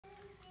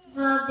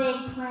The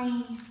big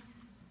plane.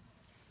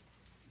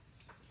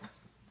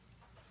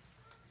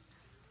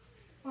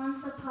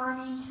 Once upon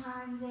a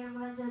time there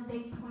was a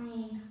big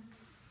plane.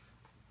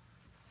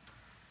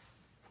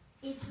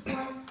 It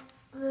was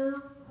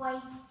blue,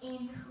 white,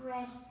 and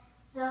red.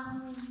 The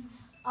wings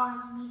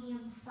are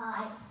medium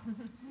size.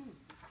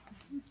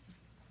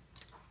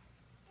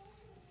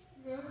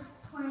 This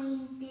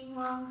plane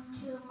belongs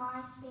to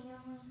my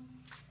family.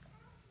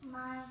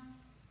 My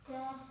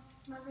dad,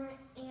 mother,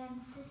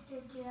 and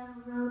sister Jan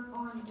rode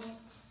on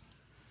it.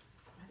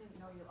 I didn't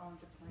know you owned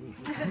a plane.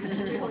 I was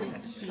really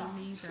shocked.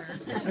 Me neither.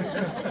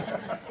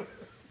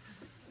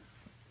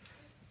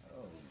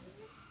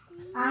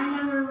 I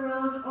never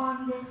rode on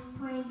this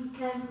plane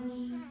because we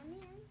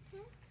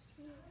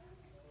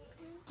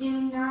do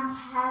not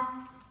have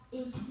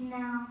it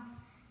now.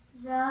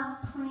 The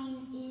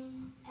plane is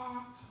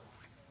at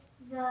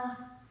the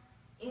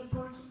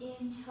airport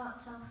in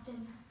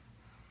Charleston.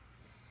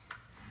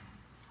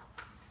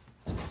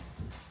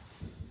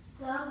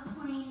 The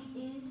plane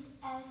is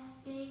as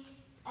big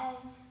as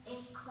a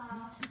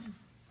cloud.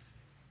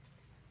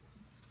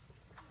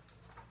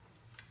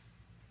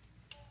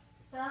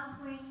 The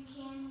plane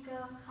can go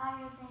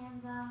higher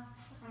than the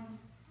sun.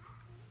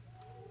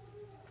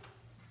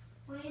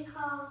 We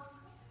call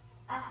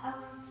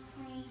our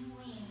plane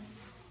wings.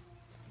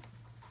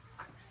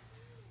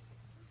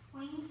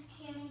 Wings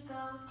can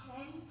go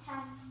 10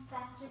 times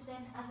faster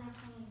than other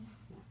planes.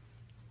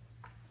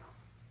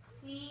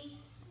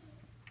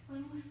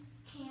 Wings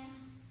can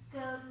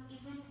go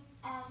even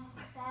as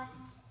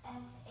fast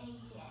as a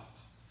jet.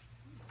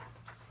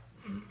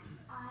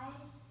 I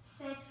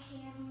said,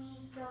 can we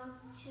go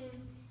to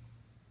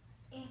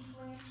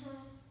Atlanta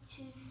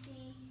to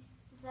see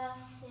the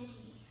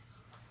city?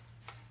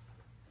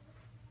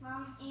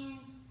 Mom and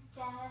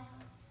Dad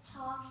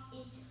talked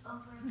it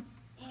over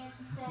and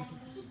said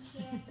we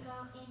can go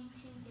in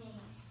 2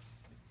 days.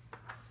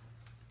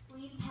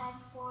 We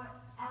packed for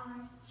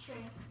our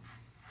trip.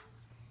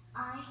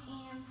 I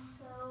am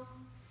so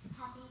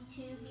happy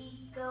to be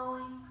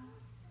going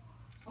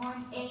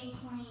on a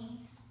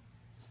plane.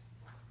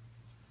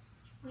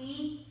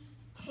 We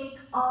take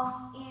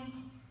off and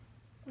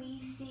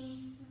we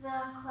see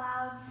the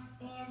clouds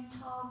and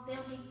tall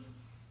buildings.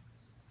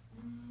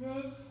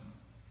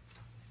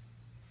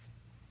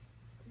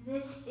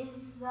 This is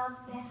the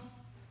best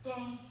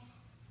day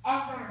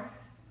ever.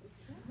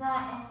 The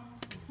end.